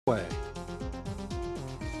way.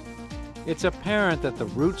 It's apparent that the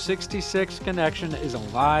Route 66 connection is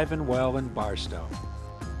alive and well in Barstow,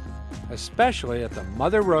 especially at the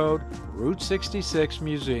Mother Road Route 66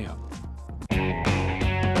 Museum.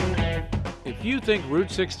 If you think Route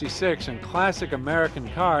 66 and classic American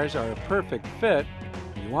cars are a perfect fit,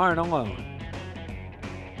 you aren't alone.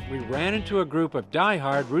 We ran into a group of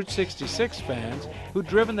die-hard Route 66 fans who'd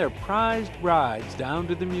driven their prized rides down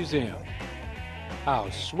to the museum.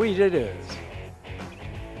 How sweet it is!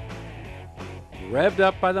 Revved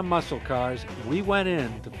up by the muscle cars, we went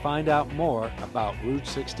in to find out more about Route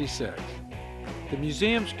 66. The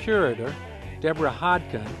museum's curator, Debra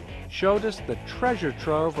Hodkin, showed us the treasure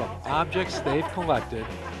trove of objects they've collected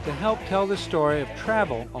to help tell the story of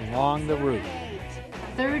travel along the route.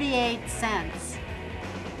 38 cents.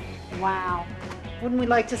 Wow. Wouldn't we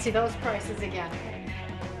like to see those prices again?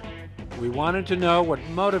 We wanted to know what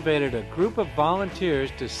motivated a group of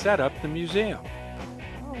volunteers to set up the museum.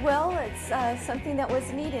 Well, it's something that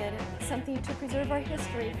was needed, something to preserve our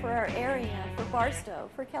history for our area, for Barstow,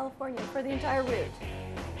 for California, for the entire route.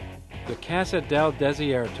 The Casa del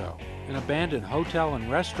Desierto, an abandoned hotel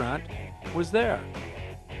and restaurant, was there,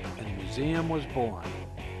 and the museum was born.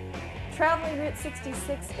 Traveling Route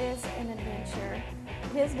 66 is an adventure.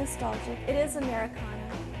 It is nostalgic. It is Americana.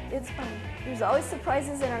 It's fun. There's always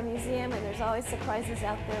surprises in our museum, and there's always surprises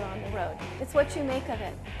out there on the road. It's what you make of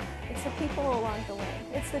it. It's the people along the way.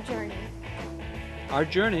 It's the journey. Our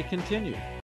journey continued.